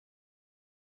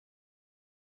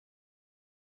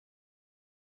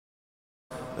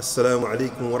Assalamu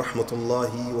alaikum wa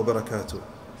rahmatullahi wa barakatuh.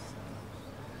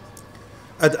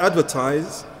 As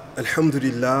advertised,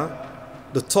 alhamdulillah,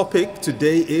 the topic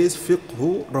today is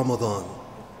Fiqh Ramadan,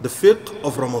 the fiqh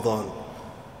of Ramadan.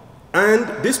 And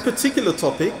this particular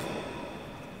topic,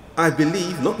 I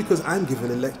believe, not because I'm giving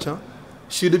a lecture,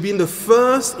 should have been the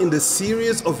first in the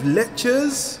series of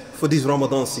lectures for this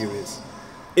Ramadan series.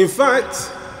 In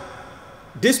fact,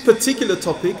 this particular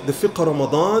topic, the Fiqh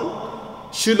Ramadan,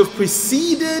 should have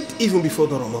preceded even before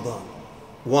the Ramadan.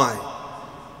 Why?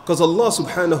 Because Allah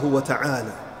subhanahu wa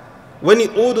ta'ala, when He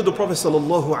ordered the Prophet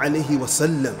sallallahu alaihi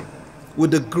wasallam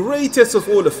with the greatest of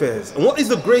all affairs, and what is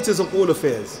the greatest of all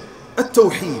affairs?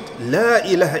 At-Tawheed, La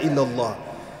ilaha illallah.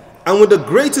 And with the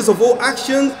greatest of all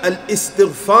actions,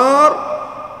 Al-Istighfar,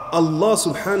 Allah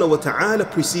subhanahu wa ta'ala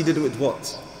preceded with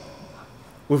what?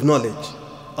 With knowledge.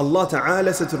 Allah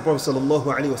ta'ala said to the Prophet sallallahu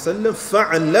alaihi wasallam,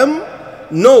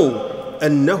 فَعْلَمْ know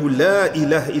أنه لا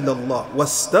إله إلا الله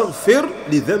واستغفر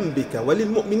لذنبك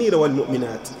وللمؤمنين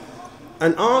والمؤمنات,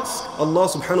 and ask Allah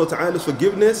subhanahu wa ta'ala's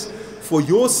forgiveness for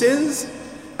your sins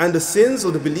and the sins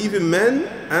of the believing men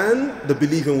and the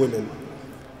believing women.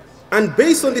 And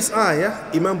based on this ayah,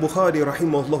 Imam Bukhari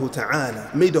rahimahullah ta'ala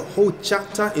made a whole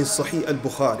chapter in Sahih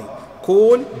al-Bukhari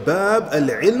called Bab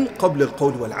al-Ilm qabla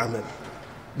al-Qawl wal-Amal.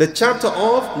 The chapter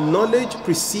of knowledge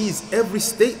precedes every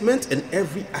statement and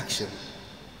every action.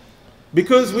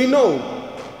 Because we know,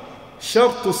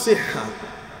 shartu sihha,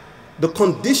 the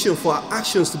condition for our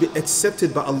actions to be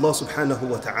accepted by Allah subhanahu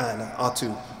wa ta'ala are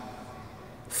two.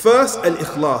 First,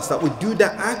 al-ikhlas, that we do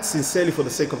that act sincerely for the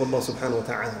sake of Allah subhanahu wa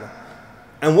ta'ala.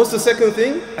 And what's the second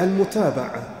thing?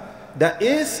 Al-mutaba'ah, that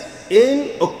is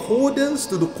in accordance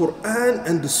to the Quran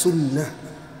and the Sunnah,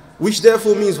 which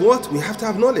therefore means what? We have to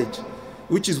have knowledge,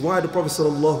 which is why the Prophet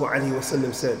sallallahu alaihi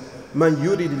wasallam said, Man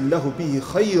yuridillahu bihi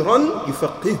khayran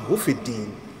yufaqihu fi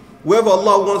din. Whoever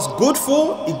Allah wants good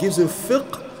for, He gives him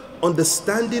fiqh,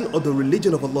 understanding of the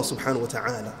religion of Allah subhanahu wa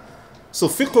ta'ala. So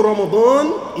fiqh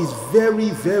Ramadan is very,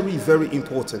 very, very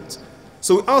important.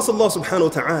 So we ask Allah subhanahu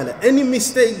wa ta'ala, any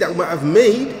mistake that we might have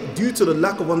made due to the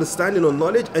lack of understanding or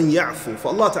knowledge, and ya'fu, for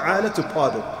Allah ta'ala to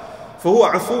pardon. For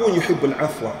huwa afuun yuhibbul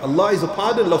afwa. Allah is a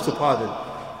pardon, loves to pardon.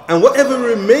 And whatever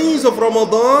remains of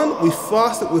Ramadan, we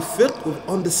fast it with fiqh, with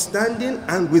understanding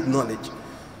and with knowledge.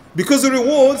 Because the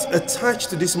rewards attached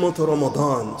to this month of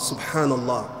Ramadan,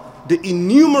 subhanallah, the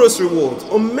innumerous rewards,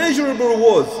 unmeasurable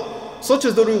rewards, such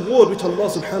as the reward which Allah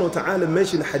subhanahu wa ta'ala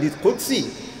mentioned in Hadith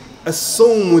Qudsi,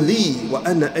 as-sawmu li wa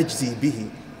ana ajzi bihi.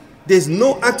 There's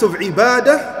no act of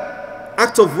ibadah,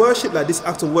 act of worship like this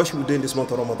act of worship we do in this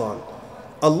month of Ramadan.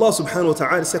 Allah subhanahu wa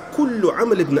ta'ala said, kullu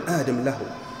amal ibn Adam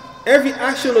lahu. Every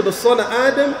action of the son of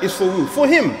Adam is for who? For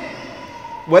him.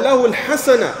 وَلَهُ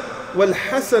الْحَسَنَةِ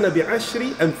وَالْحَسَنَةِ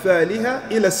بِعَشْرِ أَمْثَالِهَا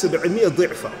إِلَى 700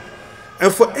 ضِعْفًا.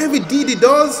 And for every deed he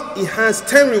does, he has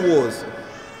 10 rewards.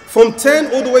 From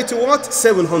 10 all the way to what?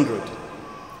 700.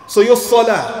 So your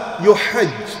salah, your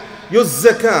hajj, your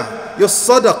zakah, your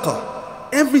sadaqah,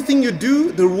 everything you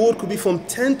do, the reward could be from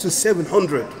 10 to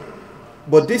 700.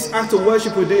 But this act of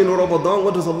worship we do in Ramadan,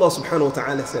 what does Allah subhanahu wa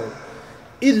ta'ala say?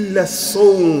 Illa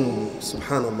sawm,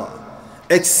 subhanallah,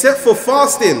 except for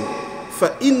fasting.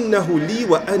 فَإِنَّهُ لِي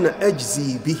وَأَنَا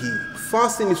أَجْزِي بِهِ.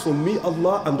 Fasting is for me,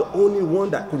 Allah. I'm the only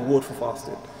one that could reward for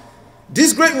fasting.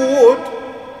 This great reward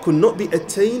could not be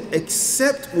attained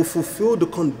except we fulfill the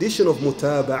condition of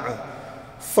mutaba'ah,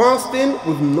 fasting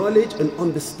with knowledge and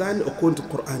understanding according to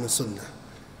Quran and Sunnah.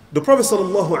 The Prophet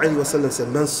sallallahu alaihi wasallam said,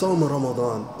 "Man sawma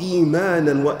Ramadan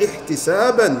imanan wa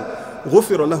ihtisaban,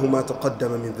 ghufira lahu ma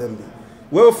taqaddama min dhanbi."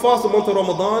 Whoever fasts the month of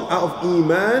Ramadan out of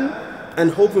iman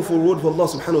and hoping for reward of Allah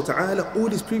subhanahu wa ta'ala, all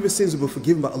his previous sins will be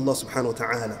forgiven by Allah subhanahu wa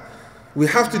ta'ala. We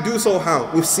have to do so how?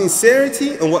 With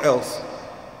sincerity and what else?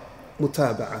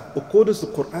 Mutaba'ah, according to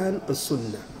the Quran and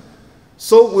Sunnah.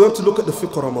 So we want to look at the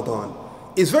fiqh Ramadan.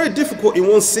 It's very difficult in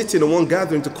one sitting and one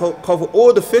gathering to cover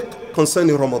all the fiqh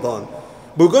concerning Ramadan.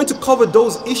 But we're going to cover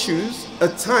those issues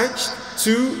attached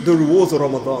to the rewards of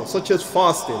Ramadan, such as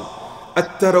fasting,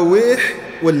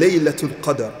 at-tarawih wa laylatul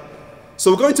qadr.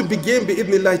 So we're going to begin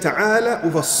bi-idhnillahi ta'ala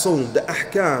with as-sawm, the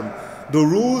ahkam, the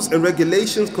rules and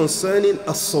regulations concerning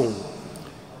as-sawm.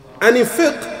 And in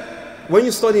fiqh, when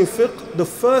you study in fiqh, the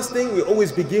first thing we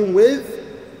always begin with,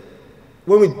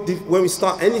 when we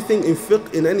start anything in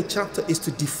fiqh, in any chapter, is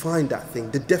to define that thing,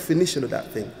 the definition of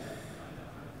that thing.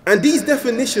 And these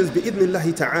definitions,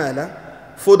 bi-idhnillahi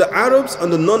ta'ala, for the Arabs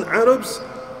and the non-Arabs,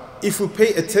 if we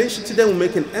pay attention to them, we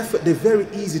make an effort, they're very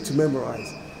easy to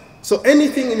memorize. So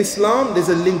anything in Islam, there's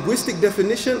a linguistic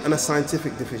definition and a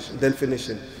scientific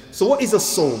definition. So what is a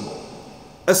sawm?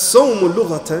 A sawm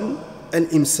lughatan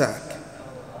al-imsak.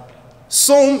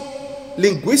 Sawm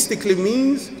linguistically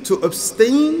means to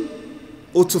abstain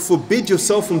or to forbid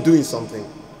yourself from doing something.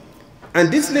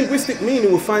 And this linguistic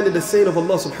meaning we find in the saying of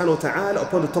Allah subhanahu wa ta'ala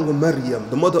upon the tongue of Maryam,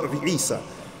 the mother of Isa,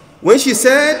 when she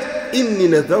said, "Inni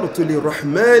nadartu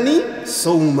lirrahmani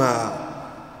sawma."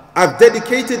 I've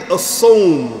dedicated a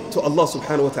sawm to Allah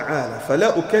subhanahu wa ta'ala.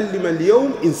 فَلَا أُكَلِّمَ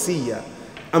الْيَوْمِ إِنسِيًّا.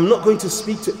 I'm not going to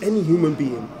speak to any human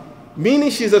being.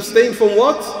 Meaning she's abstained from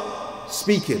what?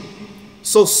 Speaking.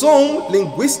 So sawm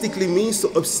linguistically means to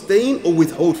abstain or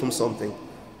withhold from something.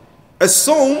 A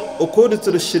sawm, according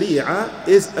to the Sharia,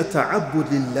 is a ta'abbud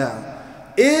lillah,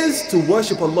 is to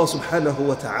worship Allah subhanahu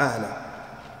wa ta'ala.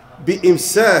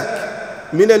 بِإِمْسَاكٍ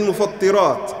مِنَ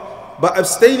الْمُفَطِّرَاتِ, by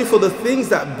abstaining for the things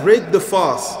that break the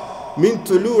fast. مِن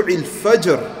طُلُوعِ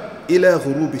الْفَجْرِ إِلَى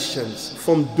غُرُوبِ الشَّمْسِ,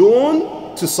 from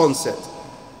dawn to sunset.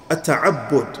 A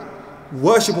ta'abbud,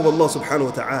 worship of Allah subhanahu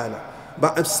wa ta'ala, by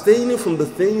abstaining from the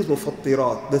things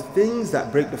mufattirat, the things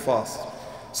that break the fast.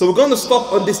 So we're going to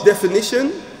stop on this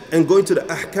definition and go into the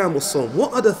ahkam of sawm.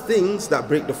 What are the things that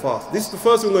break the fast? This is the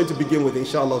first we're going to begin with,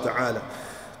 inshallah ta'ala.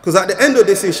 Because at the end of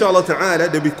this, inshallah ta'ala,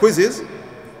 there'll be quizzes.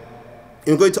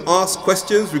 I'm going to ask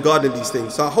questions regarding these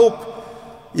things. So I hope,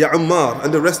 Ya Ammar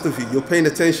and the rest of you, you're paying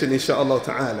attention, inshallah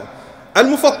ta'ala.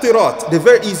 Al-Mufattirat, they're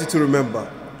very easy to remember.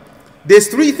 There's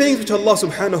three things which Allah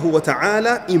subhanahu wa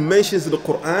ta'ala, He mentions in the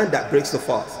Quran that breaks the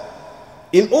fast.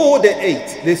 In all, there are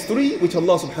 8. There's 3 which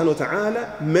Allah subhanahu wa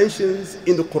ta'ala mentions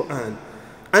in the Quran.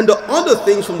 And the other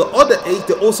things from the other 8,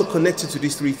 they're also connected to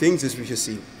these 3 things, as we shall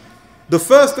see. The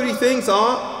first 3 things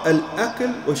are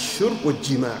al-akl wa-shurb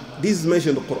wa-jima'. This is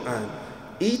mentioned in the Quran.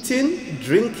 Eating,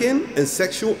 drinking, and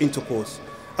sexual intercourse.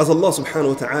 As Allah subhanahu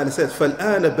wa ta'ala says,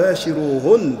 فَالْآنَ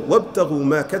بَاشِرُوهُنْ وَابْتَغُوا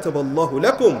مَا كَتَبَ اللَّهُ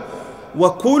لَكُمْ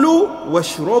وَكُلُوا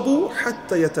وَاشْرَبُوا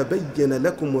حَتَّى يَتَبَيَّنَ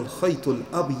لَكُمُ الْخَيْطُ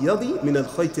الْأَبْيَضِ مِنَ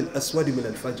الْخَيْطِ الْأَسْوَدِ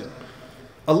مِنَ الْفَجْرِ.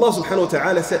 Allah subhanahu wa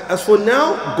ta'ala said, as for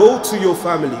now, go to your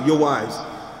family, your wives.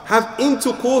 Have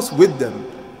intercourse with them.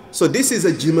 So this is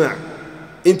a jima',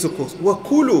 intercourse.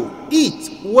 وَكُلُوا,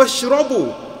 eat,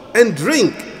 وَاشْرَبُوا, and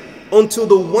drink until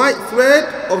the white thread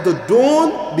of the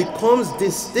dawn becomes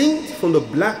distinct from the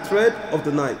black thread of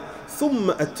the night.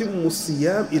 ثُمَّ أَتِمُّ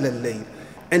الصِّيَامِ إِلَى اللَّيْلِ,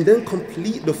 and then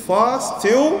complete the fast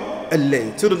till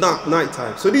al-layl, till the night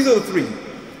time. So these are the 3.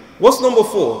 What's number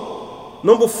 4?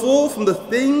 Number 4 from the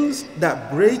things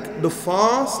that break the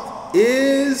fast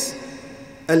is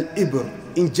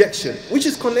al-ibr, injection, which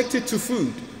is connected to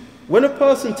food. When a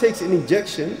person takes an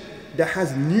injection that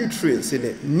has nutrients in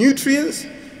it, nutrients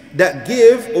that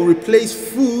give or replace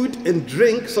food and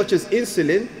drink such as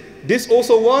insulin, this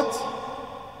also what?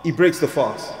 It breaks the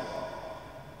fast.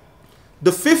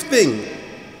 The 5th thing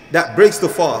that breaks the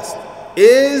fast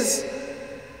is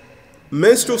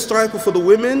menstrual cycle for the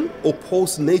women or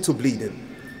postnatal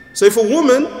bleeding. So if a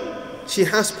woman, she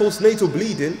has postnatal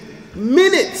bleeding,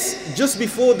 minutes just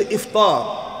before the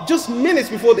iftar, just minutes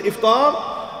before the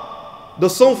iftar, the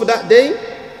sawm for that day,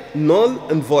 null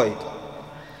and void.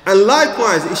 And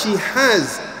likewise, if she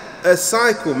has a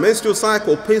cycle, menstrual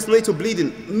cycle, postnatal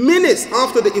bleeding, minutes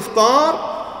after the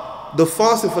iftar, the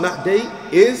fasting for that day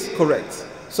is correct.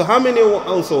 So how many are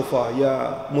on so far?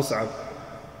 Yeah, Mus'ab.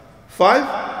 5?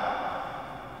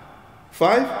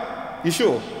 5? You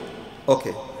sure?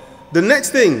 Okay. The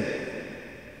next thing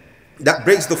that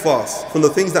breaks the fast, from the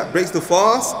things that breaks the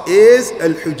fast, is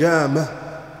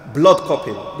al-hujamah, blood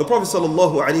clotting. The Prophet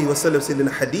sallallahu alaihi wasallam said in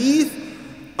a hadith,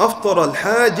 "Aftar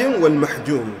al-hajim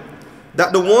wal-mahjum,"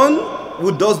 that the one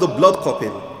who does the blood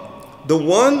clotting, the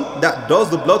one that does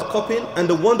the blood clotting, and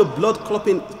the one the blood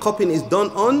clotting is done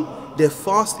on, their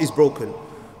fast is broken.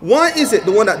 Why is it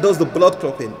the one that does the blood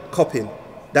clotting,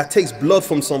 that takes blood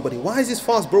from somebody, why is his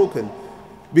fast broken?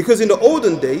 Because in the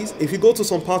olden days, if you go to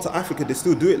some parts of Africa, they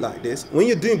still do it like this. When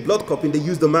you're doing blood clotting, they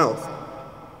use the mouth.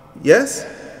 Yes?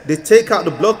 They take out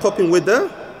the blood clotting with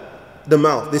the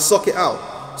mouth. They suck it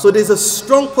out. So there's a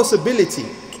strong possibility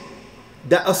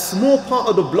that a small part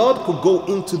of the blood could go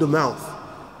into the mouth.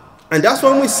 And that's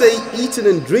why when we say eating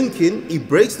and drinking, it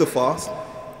breaks the fast.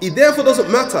 It therefore doesn't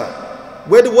matter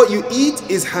whether what you eat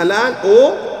is halal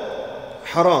or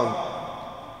haram,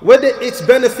 whether it's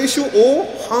beneficial or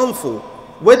harmful,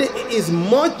 whether it is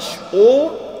much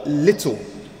or little.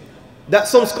 That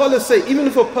some scholars say, even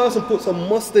if a person puts a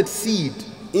mustard seed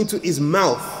into his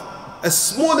mouth, as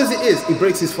small as it is, it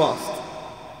breaks his fast.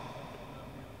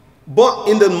 But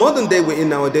in the modern day we're in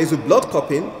nowadays with blood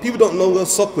cupping, people don't no longer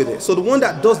suck with it. So the one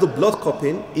that does the blood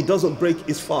cupping, it doesn't break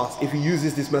his fast if he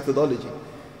uses this methodology.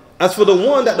 As for the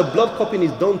one that the blood cupping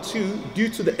is done to, due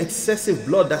to the excessive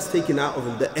blood that's taken out of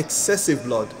him, the excessive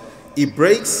blood, it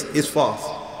breaks his fast.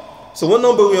 So what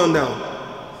number are we on now?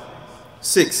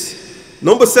 6.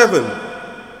 Number 7.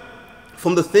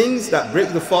 from the things that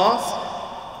break the fast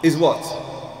is what?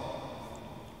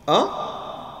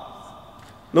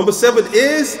 Number 7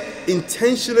 is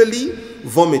intentionally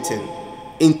vomiting.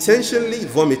 Intentionally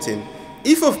vomiting.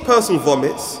 If a person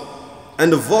vomits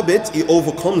and the vomit, it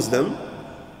overcomes them,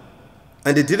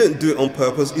 and they didn't do it on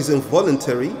purpose, is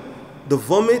involuntary, the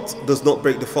vomit does not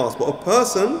break the fast. But a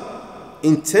person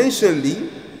intentionally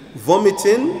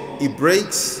vomiting, it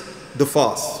breaks the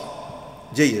fast.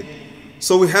 Jayyid.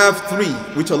 So we have 3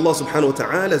 which Allah subhanahu wa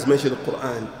ta'ala has mentioned in the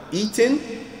Quran: eating,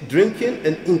 drinking,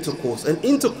 and intercourse. And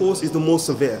intercourse is the most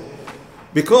severe,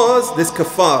 because there's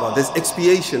kafara, there's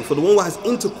expiation. For the one who has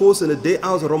intercourse in the day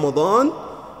out of Ramadan,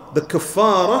 the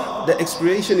kafara, the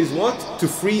expiation is what? To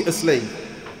free a slave.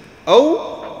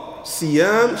 أو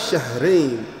صيام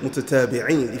شهرين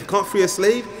متتابعين. If you can't free a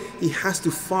slave, he has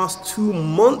to fast 2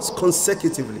 months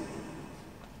consecutively.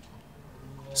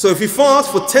 So if he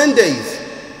fasts for 10 days,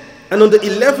 and on the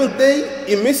 11th day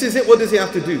he misses it, what does he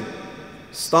have to do?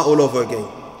 Start all over again.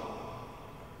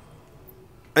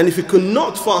 And if he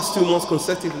cannot fast 2 months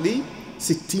consecutively,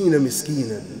 60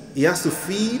 miskinan, he has to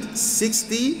feed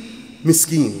 60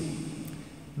 miskin.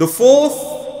 The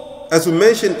 4th, as we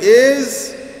mentioned,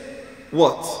 is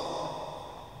what?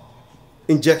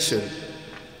 Injection.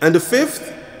 And the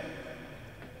 5th,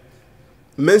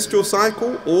 menstrual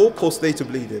cycle or postnatal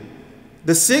bleeding.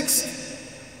 The 6th,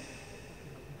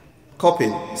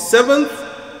 cupping. 7th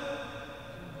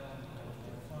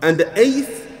and the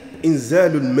 8th,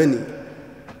 inzalul mani,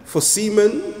 for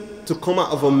semen to come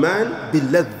out of a man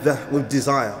biladha, with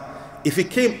desire. If it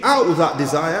came out without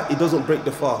desire, it doesn't break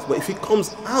the fast. But if it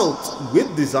comes out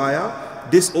with desire,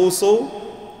 this also,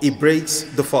 it breaks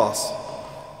the fast.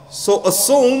 So a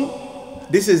sawm,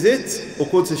 this is it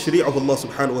according to the Sharia of Allah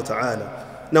subhanahu wa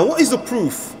ta'ala. Now what is the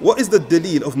proof? What is the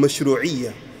dalil of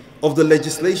mashru'iyyah, of the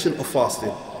legislation of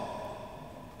fasting?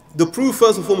 The proof,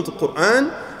 first and foremost, of the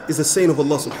Quran is the saying of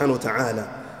Allah subhanahu wa ta'ala: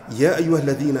 Ya ayyuha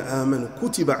alladhina amanu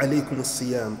kutiba alaykum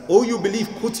as-siyam. Oh, you believe,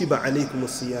 kutiba alaykum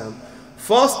as-siyam.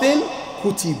 Fasting,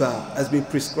 kutiba, has been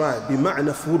prescribed,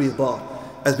 bima'na furida,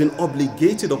 has been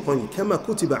obligated upon you. Kama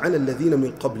kutiba ala alladhina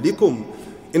min qablikum.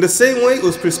 In the same way, it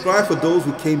was prescribed for those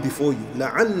who came before you.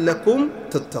 La'allakum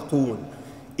tattaqun.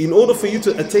 In order for you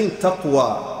to attain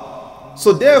taqwa.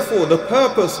 So therefore, the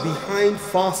purpose behind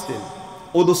fasting,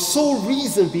 or the sole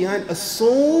reason behind a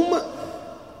sawm,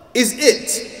 is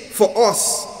it for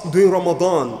us during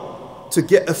Ramadan to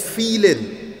get a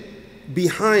feeling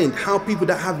behind how people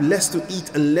that have less to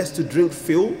eat and less to drink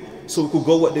feel, so we could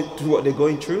go through what they're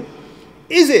going through?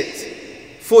 Is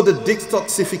it for the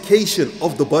detoxification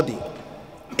of the body?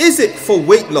 Is it for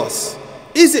weight loss?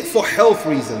 Is it for health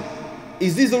reason?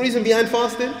 Is this the reason behind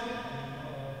fasting?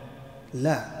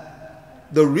 La.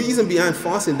 The reason behind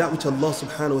fasting, that which Allah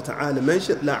subhanahu wa ta'ala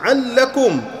mentioned,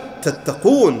 لَعَلَّكُمْ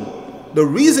تَتَّقُونَ. The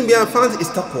reason behind fasting is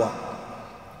taqwa.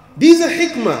 These are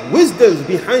hikmah, wisdoms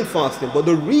behind fasting. But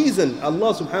the reason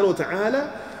Allah subhanahu wa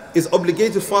ta'ala is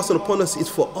obligated fasting upon us is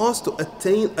for us to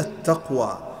attain a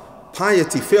taqwa,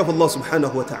 piety, fear of Allah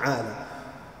subhanahu wa ta'ala.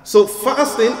 So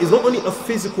fasting is not only a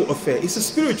physical affair, it's a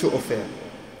spiritual affair.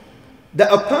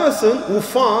 That a person will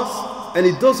fast and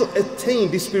it doesn't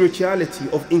attain this spirituality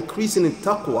of increasing in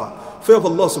taqwa, fear of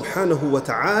Allah subhanahu wa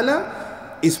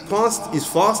ta'ala, is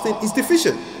fasting is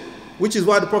deficient. Which is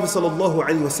why the Prophet sallallahu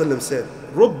alaihi wasallam said,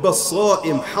 رُبَّ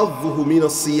الصَّائِمْ حَظُّهُ مِنَ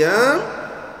الصِّيَامِ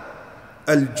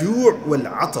الْجُوعُ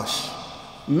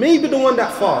وَالْعَطَشِ. Maybe the one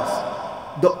that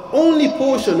fasts, the only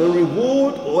portion and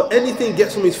reward or anything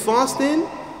gets from his fasting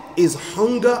is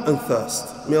hunger and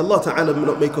thirst. May Allah ta'ala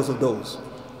not make us of those.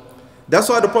 That's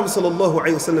why the Prophet sallallahu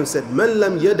alaihi wasallam said, مَنْ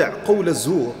لَمْ يَدَعْ قَوْلَ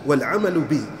الزُّورِ وَالْعَمَلُ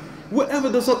بِهِ.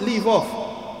 Whoever does not leave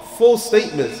off false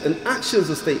statements and actions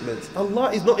of statements,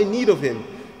 Allah is not in need of him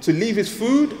to leave his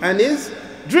food and his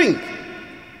drink.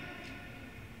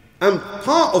 And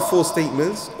part of false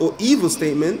statements or evil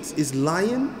statements is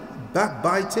lying,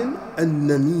 backbiting, and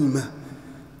namimah.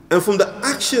 And from the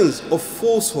actions of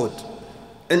falsehood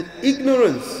and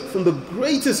ignorance, from the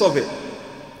greatest of it,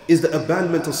 is the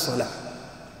abandonment of salah.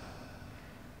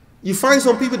 You find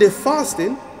some people, they're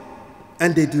fasting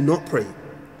and they do not pray.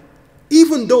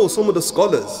 Even though some of the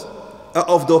scholars are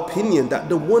of the opinion that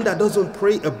the one that doesn't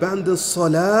pray, abandons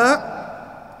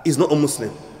salah, is not a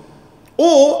Muslim.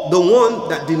 Or the one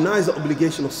that denies the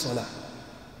obligation of salah.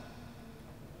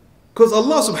 Because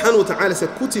Allah subhanahu wa ta'ala said,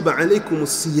 Kutiba alaykum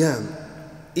as-siyam.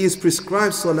 He is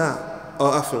prescribed salah,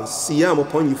 or siyam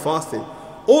upon you, fasting.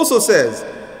 Also says,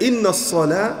 Inna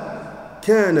salah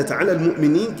كانت على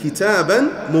المؤمنين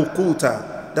كتابا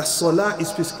موقوتا. That salah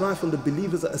is prescribed from the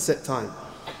believers at a set time.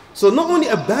 So not only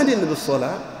abandoning the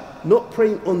salah, not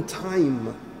praying on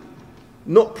time.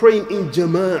 not praying in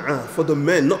jama'ah for the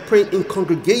men, not praying in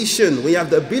congregation when you have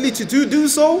the ability to do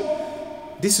so,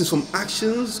 this is from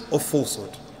actions of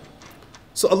falsehood.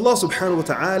 So Allah subhanahu wa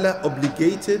ta'ala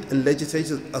obligated and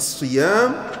legislated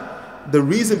as-siyam. The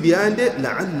reason behind it,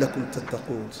 لَعَلَّكُمْ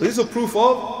تَتَّقُونَ. So this is a proof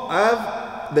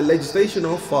of the legislation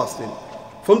of fasting.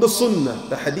 From the sunnah,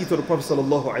 the hadith of the Prophet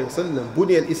sallallahu alayhi wa sallam,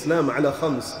 بُنِيَ الْإِسْلَامَ عَلَى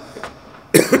خَمْسٍ.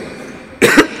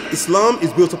 Islam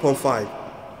is built upon 5.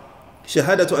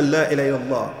 شهادة أن لا إله إلا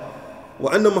الله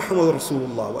وأن محمد رسول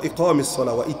الله وإقام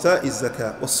الصلاة وإيتاء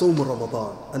الزكاة وصوم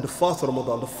رمضان, and the fast of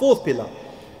Ramadan, the 4th pillar.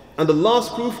 And the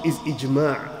last proof is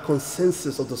ijma',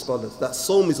 consensus of the scholars, that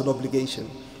Sawm is an obligation.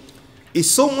 It's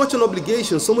so much an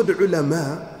obligation, some of the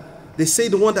ulama, they say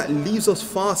the one that leaves us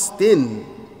fasting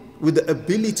with the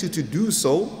ability to do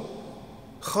so,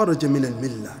 kharaja min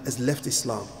al-millah, has left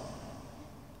Islam.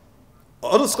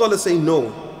 Other scholars say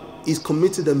no, he's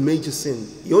committed a major sin.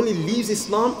 He only leaves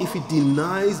Islam if he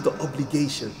denies the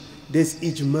obligation. There's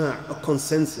ijma', a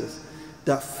consensus,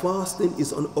 that fasting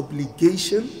is an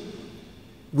obligation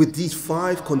with these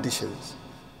 5 conditions,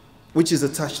 which is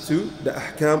attached to the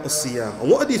ahkam as-siyam.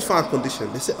 And what are these 5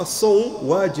 conditions? They say as-sawm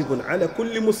wajibun ala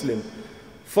kulli muslim.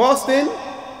 Fasting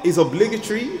is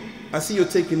obligatory. I see you're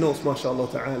taking notes,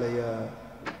 mashallah ta'ala, ya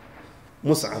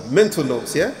Mus'ab. Mental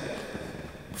notes, yeah?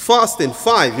 Fasting,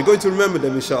 5. You're going to remember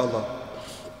them, inshallah.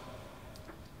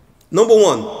 Number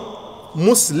 1,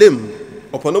 Muslim,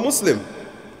 upon a Muslim.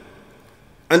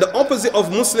 And the opposite of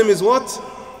Muslim is what?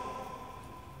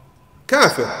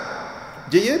 Kafir.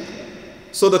 Jayid?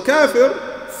 So the kafir,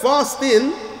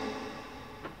 fasting,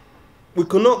 we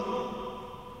cannot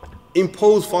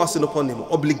impose fasting upon him,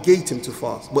 obligate him to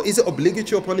fast. But is it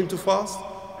obligatory upon him to fast?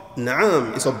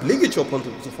 Naam, it's obligatory upon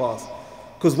him to fast.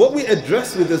 Because what we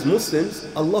address with as Muslims,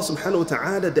 Allah subhanahu wa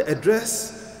ta'ala, they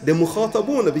address the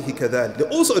mukhatabuna bihi kadhalik. They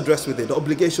also address with it the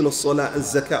obligation of salah and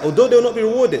zakat, although they will not be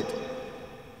rewarded.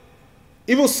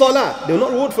 Even salah, they will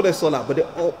not reward for their salah, but they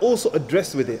are also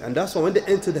addressed with it. And that's why when they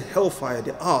enter the hellfire,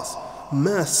 they ask,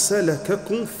 مَا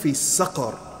سَلَكَكُمْ فِي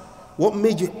السَّقَرِ. What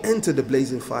made you enter the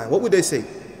blazing fire? What would they say?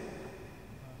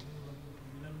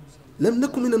 لَمْ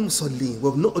نَكُمْ مِنَ الْمُصَلِّينَ. We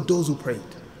have not those who prayed.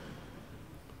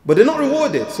 But they're not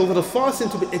rewarded. So for the fasting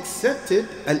to be accepted,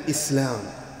 al-Islam.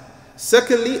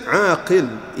 Secondly,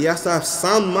 aqil. He has to have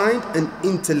sound mind and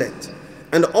intellect.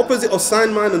 And the opposite of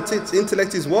sound mind and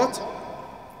intellect is what?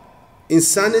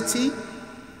 Insanity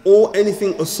or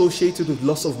anything associated with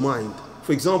loss of mind.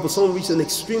 For example, someone reaches an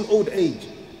extreme old age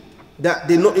that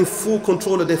they're not in full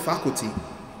control of their faculty,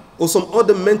 or some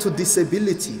other mental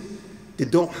disability. They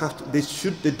don't have to.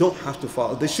 They don't have to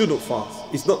fast. They shouldn't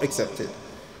fast. It's not accepted.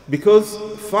 Because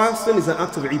fasting is an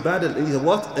act of ibadah, and is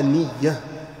what? A niyyah,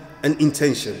 an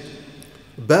intention.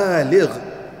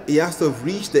 Baligh, he has to have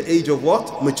reached the age of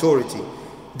what? Maturity.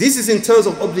 This is in terms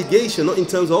of obligation, not in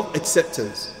terms of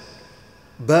acceptance.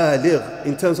 Baligh,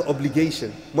 in terms of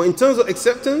obligation. But in terms of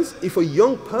acceptance, if a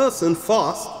young person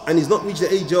fasts and he's not reached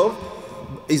the age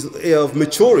of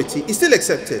maturity, he's still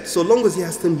accepted, so long as he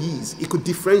has tamyiz. He could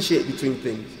differentiate between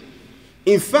things.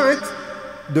 In fact,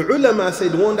 the ulama say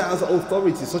the one that has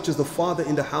authority, such as the father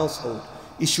in the household,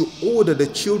 he should order the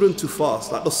children to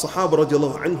fast. Like the Sahaba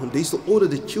radiallahu anhum, they used to order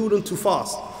the children to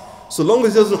fast. So long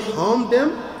as it doesn't harm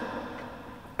them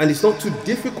and it's not too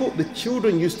difficult, the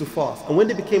children used to fast. And when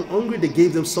they became hungry, they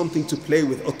gave them something to play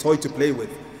with, a toy to play with.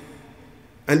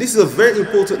 And this is a very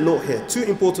important note here. 2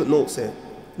 important notes here.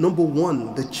 Number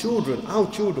 1, the children, our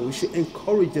children, we should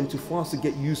encourage them to fast, to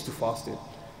get used to fasting.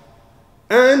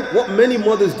 And what many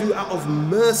mothers do out of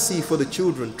mercy for the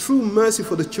children, true mercy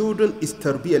for the children, is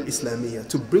tarbiyah al-Islamiyah,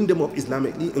 to bring them up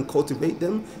Islamically and cultivate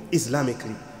them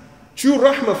Islamically. True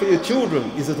rahmah for your children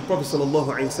is that the Prophet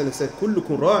ﷺ said,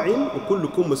 كُلُّكُمْ رَاعٍ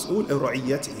وَكُلُّكُمْ مَسْئُولٌ عَنْ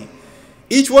رَعِيَّتِهِ.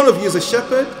 Each one of you is a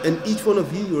shepherd, and each one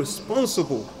of you is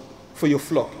responsible for your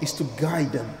flock, is to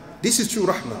guide them. This is true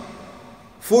rahmah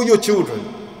for your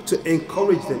children, to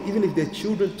encourage them. Even if they're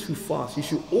children to fast, you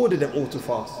should order them all to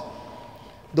fast.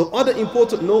 The other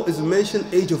important note is mentioned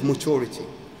age of maturity.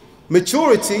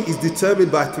 Maturity is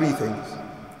determined by 3 things.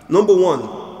 Number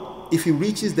 1, if he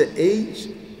reaches the age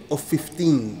of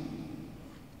 15,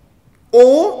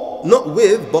 or not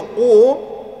with, but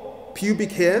or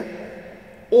pubic hair,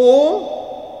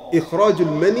 or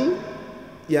ikhrajul mani,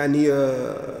 yani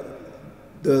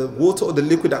the water or the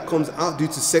liquid that comes out due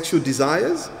to sexual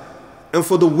desires. And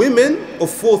for the women, a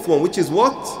 4th one, which is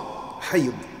what?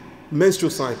 Hayd,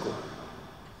 menstrual cycle.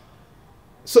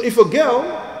 So if a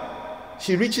girl,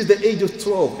 she reaches the age of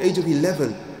 12, age of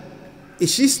 11, if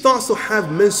she starts to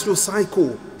have menstrual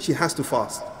cycle, she has to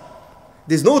fast.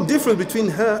 There's no difference between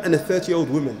her and a 30-year-old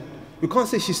woman. We can't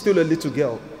say she's still a little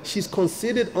girl. She's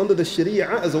considered under the Sharia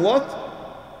as a what?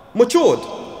 Matured.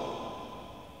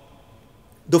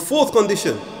 The fourth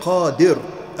condition, qadir,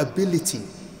 ability.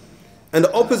 And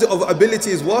the opposite of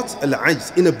ability is what?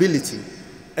 Al-ajz, inability.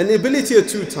 And inability are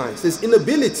two types. There's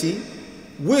inability,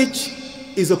 which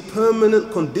is a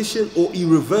permanent condition or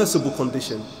irreversible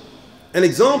condition. An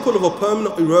example of a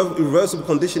permanent irreversible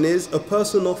condition is a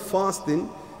person not fasting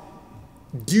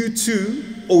due to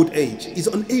old age. He's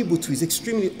unable to, he's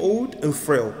extremely old and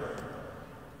frail.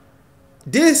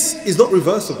 This is not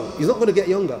reversible. He's not going to get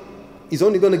younger. He's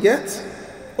only going to get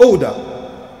older.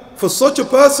 For such a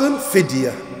person,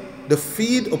 fidya, the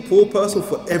feed a poor person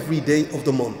for every day of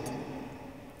the month.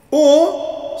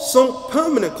 Or some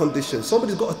permanent condition.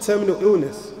 Somebody's got a terminal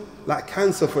illness, like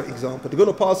cancer for example. They're going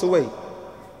to pass away.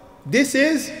 This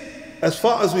is, as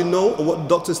far as we know, or what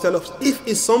doctors tell us, if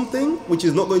it's something which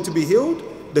is not going to be healed,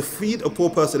 they feed a poor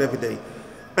person every day.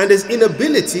 And there's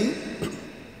inability,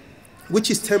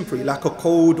 which is temporary, like a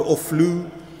cold or flu,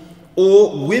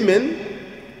 or women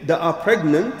that are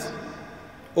pregnant,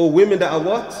 or women that are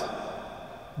what?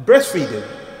 Breastfeeding.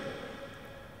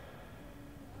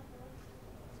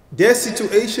 Their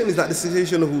situation is like the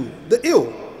situation of who? The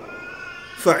ill.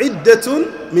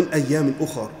 فَعِدَّةٌ مِنْ أَيَّامٍ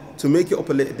أُخَرٍ, to make it up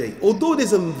a later day. Although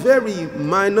there's a very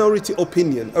minority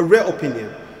opinion, a rare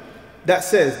opinion, that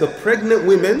says the pregnant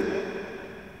women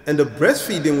and the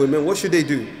breastfeeding women, what should they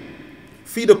do?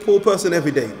 Feed a poor person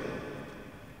every day.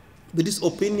 But this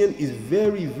opinion is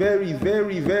very, very,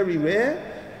 very, very rare.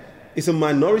 It's a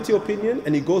minority opinion,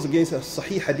 and it goes against a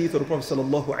Sahih hadith of the Prophet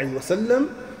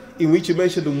ﷺ, in which he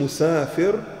mentioned the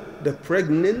musafir, the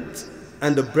pregnant,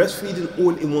 and the breastfeeding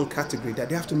all in one category, that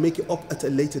they have to make it up at a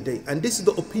later date. And this is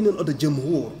the opinion of the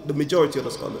Jamhur, the majority of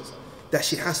the scholars, that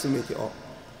she has to make it up.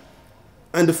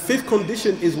 And the fifth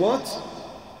condition is what?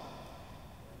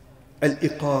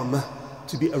 Al-iqamah,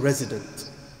 to be a resident,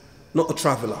 not a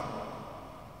traveler.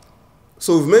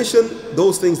 So we've mentioned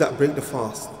those things that break the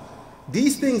fast.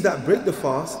 These things that break the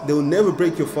fast, they will never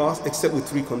break your fast except with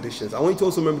three conditions. I want you to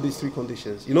also remember these three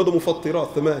conditions. You know the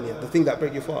mufattirat, thamaniya, the thing that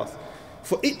break your fast.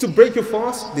 For it to break your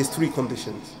fast, there's three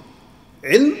conditions.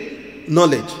 Ilm,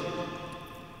 knowledge.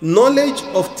 Knowledge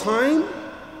of time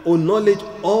or knowledge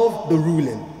of the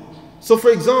ruling. So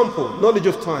for example, knowledge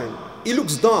of time. It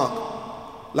looks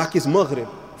dark, like it's Maghrib,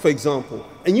 for example.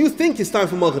 And you think it's time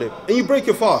for Maghrib, and you break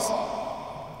your fast.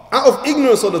 Out of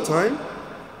ignorance of the time,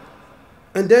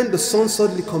 and then the sun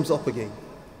suddenly comes up again.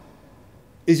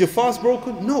 Is your fast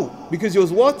broken? No, because you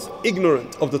was what?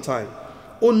 Ignorant of the time.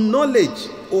 Or knowledge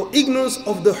or ignorance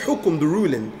of the hukum, the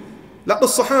ruling. Like the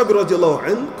Sahabi radiallahu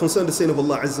anh, concerning the saying of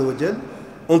Allah Azza wa Jal,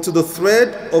 until the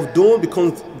thread of dawn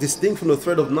becomes distinct from the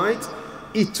thread of night,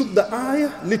 he took the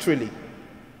ayah literally.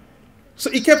 So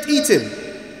he kept eating,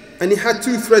 and he had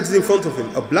two threads in front of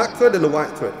him, a black thread and a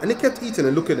white thread, and he kept eating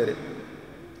and looking at it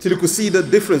till he could see the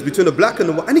difference between the black and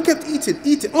the white, and he kept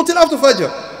eating until after Fajr.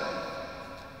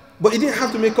 But he didn't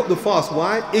have to make up the fast.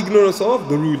 Why? Ignorance of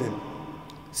the ruling.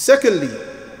 Secondly,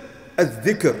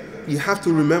 al-dhikr, you have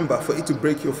to remember for it to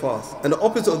break your fast. And the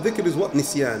opposite of dhikr is what?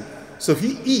 Nisyan. So if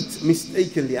you eat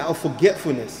mistakenly out of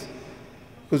forgetfulness,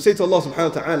 because say to Allah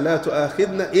subhanahu wa ta'ala, la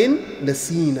tu'akhidna in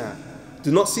nasina,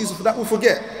 do not seize for that we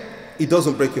forget. It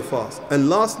doesn't break your fast. And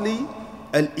lastly,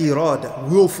 al-irada,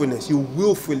 willfulness. You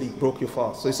willfully broke your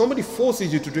fast. So if somebody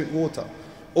forces you to drink water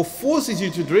or forces you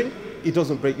to drink, it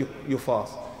doesn't break your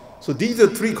fast. So these are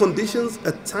three conditions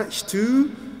attached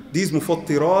to these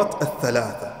mufattirat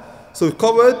al-thalatha. So we've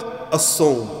covered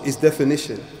as-sawm, its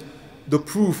definition, the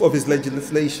proof of its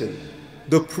legislation,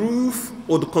 the proof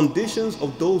or the conditions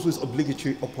of those who is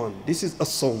obligatory upon. This is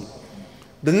as-sawm.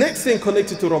 The next thing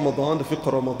connected to Ramadan, the fiqh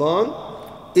of Ramadan,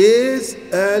 is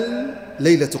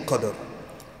al-laylatul qadr.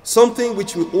 Something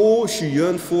which we all should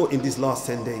yearn for in these last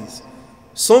 10 days.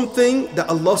 Something that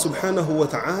Allah subhanahu wa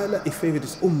ta'ala is favored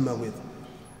his ummah with.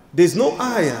 There's no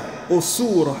ayah or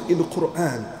surah in the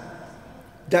Quran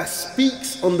that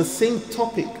speaks on the same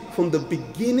topic from the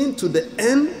beginning to the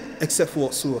end except for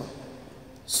what surah?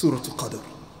 Surah Al-Qadr.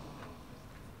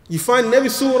 You find in every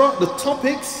surah the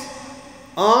topics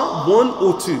are one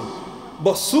or two.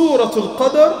 But Surah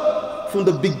Al-Qadr from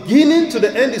the beginning to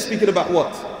the end is speaking about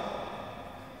what?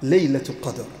 Laylatul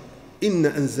Qadr.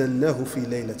 Inna anzalnahu fi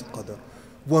Laylatul Qadr.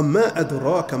 وَمَا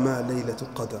أَدْرَاكَ مَا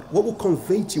لَيْلَةُ الْقَدْرِ. What will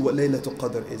convey to you what Laylatul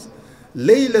Qadr is?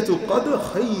 Laylatul Qadr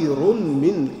خَيْرٌ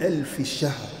مِّنْ أَلْفِ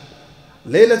شَهْرٍ.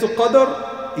 Laylatul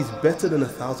Qadr is better than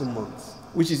 1,000 months,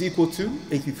 which is equal to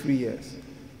 83 years.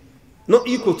 Not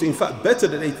equal to, in fact, better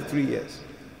than 83 years.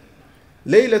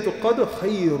 Laylatul Qadr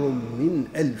خَيْرٌ مِّنْ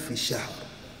أَلْفِ شَهْرٍ.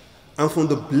 And from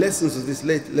the blessings of this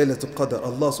Laylatul Qadr,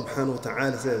 Allah subhanahu wa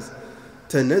ta'ala says,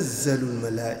 تنزل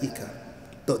الملائكة.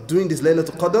 That during this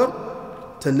Laylatul Qadr,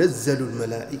 تنزل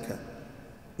الملائكة.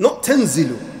 Not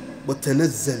تنزل, but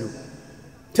تنزل.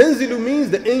 تنزل means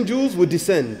the angels will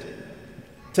descend.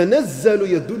 تنزل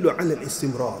يدل على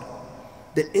الاستمرار.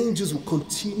 The angels will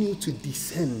continue to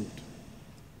descend.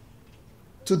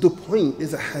 To the point,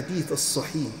 there's a hadith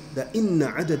as-sahih that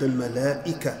inna adad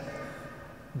al-malaika,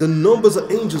 the numbers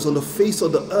of angels on the face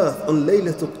of the earth on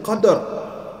Laylatul Qadr,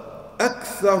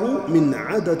 أكثر من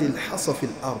عدد الحصى في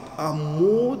الأرض, are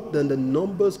more than the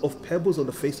numbers of pebbles on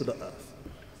the face of the earth.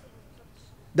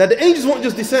 That the angels won't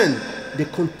just descend, they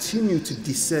continue to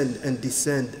descend and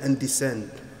descend and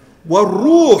descend.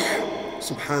 وَالرُّوحِ,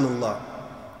 subhanallah.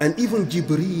 And even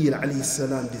Jibreel alayhi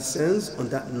salam descends on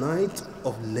that night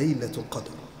of Laylatul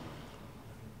Qadr.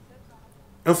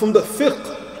 And from the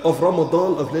fiqh of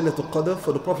Ramadan of Laylatul Qadr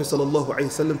for the Prophet sallallahu alayhi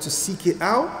wasallam to seek it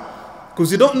out,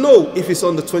 because you don't know if it's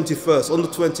on the 21st, on the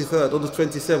 23rd, or the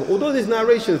 27th. Although there's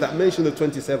narrations that mention the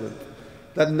 27th.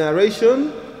 That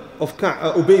narration of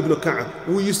Ubay ibn Ka'ab,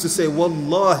 who used to say,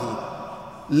 Wallahi,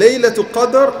 Laylatul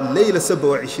Qadr, Layla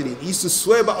 27. He used to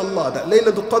swear by Allah that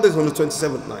Laylatul Qadr is on the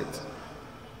 27th night.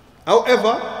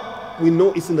 However, we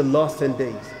know it's in the last 10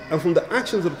 days. And from the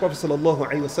actions of the Prophet sallallahu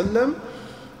alaihi wasallam,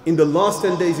 in the last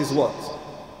 10 days is what?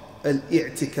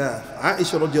 الاعتكاف.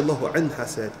 عائشة رضي الله عنها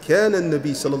said كان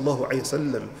النبي صلى الله عليه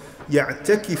وسلم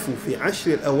يعتكف في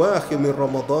عشر الأواخر من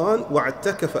رمضان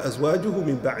واعتكف أزواجه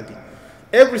من بعده.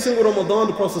 Every single Ramadan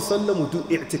the Prophet صلى الله عليه وسلم would do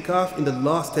i'tikaf in the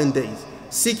last 10 days,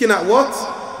 seeking out what?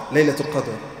 Laylatul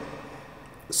Qadr.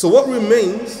 So what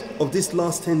remains of this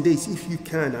last 10 days, if you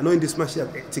can, I know in this masjid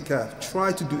you have i'tikaf,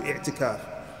 try to do i'tikaf.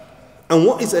 And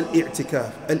what is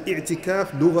al-i'tikaf?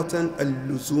 Al-i'tikaf lughatan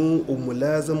al-luzum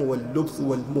wal-mulazam wal-lubth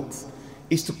wal-mukth,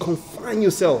 is to confine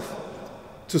yourself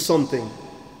to something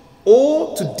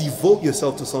or to devote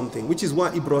yourself to something, which is why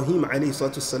Ibrahim alayhi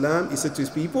salatu salam, he said to his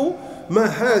people, ما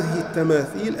هذه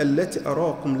التماثيل التي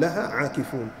أراكم لها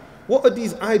عاكفون. What are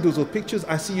these idols or pictures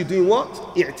I see you doing what?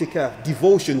 I'tikaf,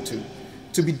 devotion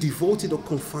to be devoted or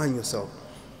confine yourself.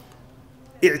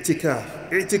 I'tikaf.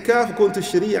 I'tikaf according to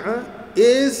Sharia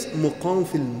is muqam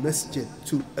fil masjid,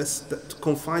 to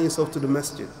confine yourself to the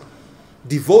masjid,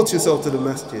 devote yourself to the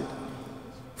masjid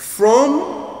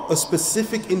from a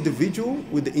specific individual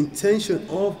with the intention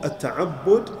of a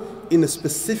ta'abbud in a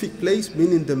specific place,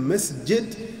 meaning the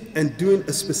masjid, and during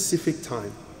a specific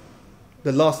time,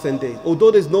 the last 10 days.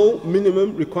 Although there's no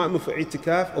minimum requirement for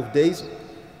i'tikaf of days,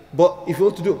 but if you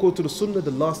want to do it according to the sunnah,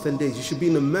 the last 10 days, you should be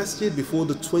in the masjid before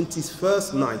the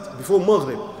 21st night, before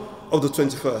Maghrib of the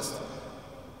 21st.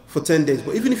 For 10 days.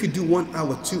 But even if you do 1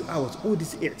 hour, 2 hours, all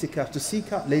this i'tikaf, to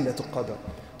seek out Laylatul Qadr,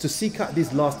 to seek out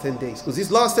these last 10 days. Because these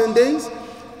last 10 days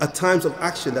are times of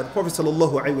action that the Prophet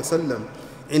sallallahu alaihi wasallam,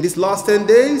 in these last 10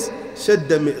 days,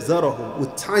 shadda mi'zarahu,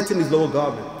 would tighten his lower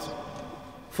garment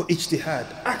for ijtihad,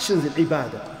 actions in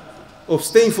ibadah, of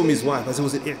staying from his wife as it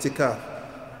was in i'tikaf.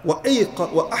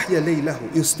 وَأَحْيَا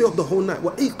لَيْلَهُ, he'll stay up the whole night.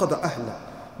 وَأَيْقَظَ أَهْلَهُ,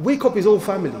 wake up his whole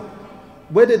family.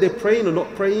 Whether they're praying or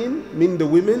not praying, meaning the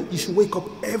women, you should wake up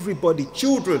everybody,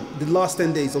 children, the last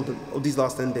 10 days of these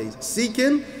last 10 days,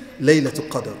 seeking Laylatul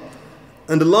Qadr.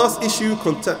 And the last issue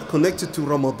connected to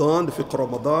Ramadan, the Fiqh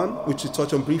Ramadan, which we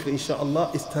touch on briefly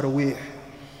inshallah, is Taraweeh.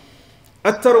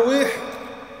 At-Taraweeh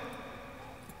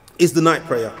is the night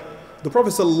prayer. The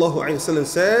Prophet sallallahu alaihi wasallam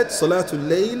said, Salatul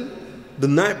Layl, the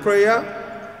night prayer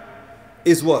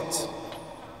is what?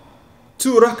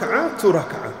 2 rak'ah, 2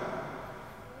 rak'ah.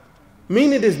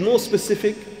 Meaning there's no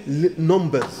specific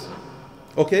numbers,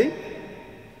 okay?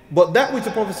 But that which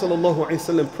the Prophet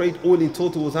ﷺ prayed all in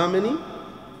total was how many?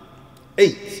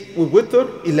 8. With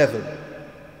witr, 11.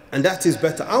 And that is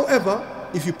better. However,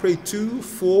 if you pray 2,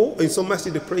 4, in some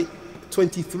masjid they pray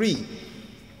 23,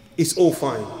 it's all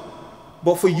fine.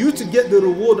 But for you to get the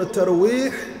reward of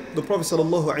Taraweeh, the Prophet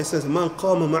ﷺ says, Man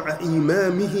qama ma'a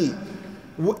imamihi,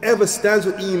 whoever stands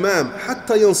with Imam,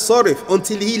 hatta yansarif,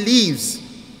 until he leaves,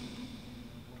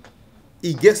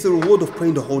 he gets the reward of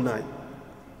praying the whole night.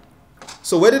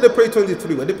 So where did they pray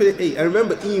 23? Where did they pray 8? And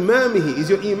remember, imamihi is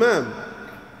your imam.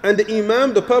 And the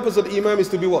imam, the purpose of the imam is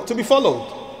to be what? To be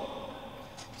followed.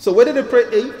 So where did they pray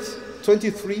 8?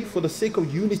 23, for the sake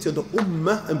of unity of the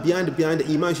ummah, and behind the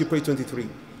imam you should pray 23.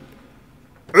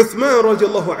 Uthman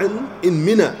radiallahu anhu in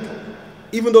Mina,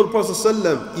 even though the Prophet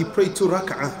ﷺ, he prayed 2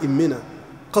 rak'ah in Mina,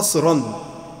 qasran,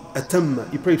 atamma,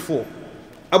 he prayed 4.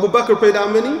 Abu Bakr prayed how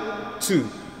many? 2.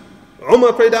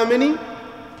 Umar prayed how many?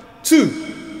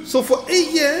 2. So for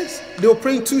 8 years, they were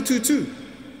praying 2, 2, 2.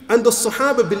 And the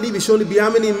Sahaba believe it should only be how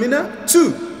many in Mina?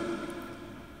 2.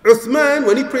 Uthman,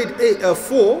 when he prayed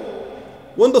 4,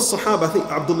 one of the Sahaba, I think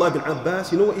Abdullah bin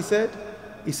Abbas, you know what he said?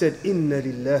 He said, Inna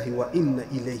lillahi wa inna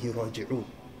ilayhi raji'un.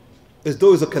 As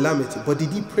though it's a calamity. But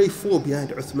did he pray 4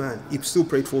 behind Uthman? He still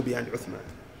prayed 4 behind Uthman.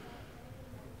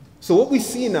 So what we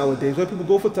see nowadays, when people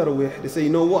go for Taraweeh, they say, you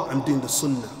know what, I'm doing the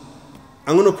Sunnah.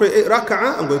 I'm going to pray 8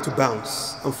 raka'ah, I'm going to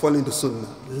bounce. I'm following the Sunnah.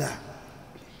 La.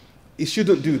 You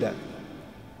shouldn't do that.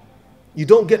 You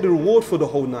don't get the reward for the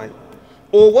whole night.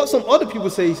 Or what some other people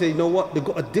say, you know what, they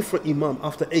got a different Imam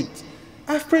after 8.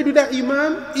 I've prayed with that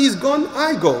Imam, he's gone,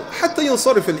 I go. Hatta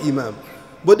yansarif al-Imam.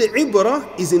 But the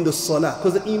ibrah is in the Salah,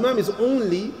 because the Imam is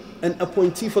only an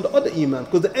appointee for the other Imam.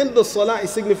 Because the end of the Salah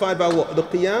is signified by what? The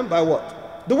Qiyam, by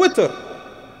what? The Witr.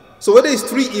 So whether it's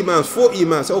 3 Imams, 4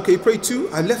 Imams, okay, pray 2,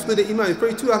 I left with the Imam, you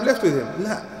pray 2, I've left with him.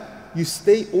 La. You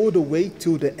stay all the way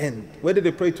till the end. Whether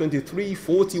they pray 23,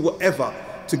 40, whatever,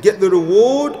 to get the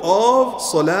reward of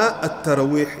Salah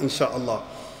at-Taraweeh, inshaAllah.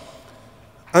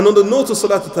 And on the note of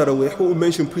Salat al-Taraweeh, what we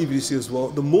mentioned previously as well,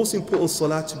 the most important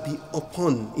Salah to be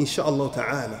upon, inshaAllah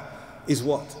ta'ala, is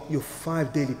what? Your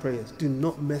 5 daily prayers. Do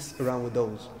not mess around with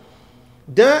those.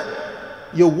 That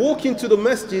you're walking to the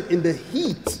masjid in the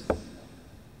heat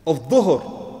of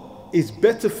Dhuhr is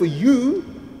better for you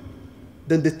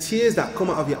than the tears that come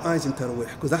out of your eyes in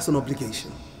Taraweeh, because that's an obligation.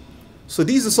 So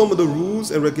these are some of the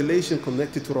rules and regulations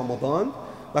connected to Ramadan.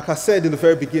 Like I said in the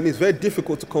very beginning, it's very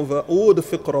difficult to cover all the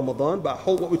fiqh Ramadan, but I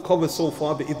hope what we covered so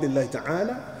far, bi'idhnillah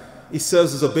ta'ala, it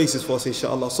serves as a basis for us,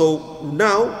 inshallah. So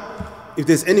now, if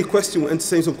there's any question, we'll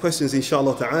entertain some questions,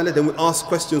 inshallah ta'ala, then we'll ask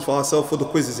questions for ourselves for the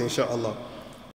quizzes, inshallah.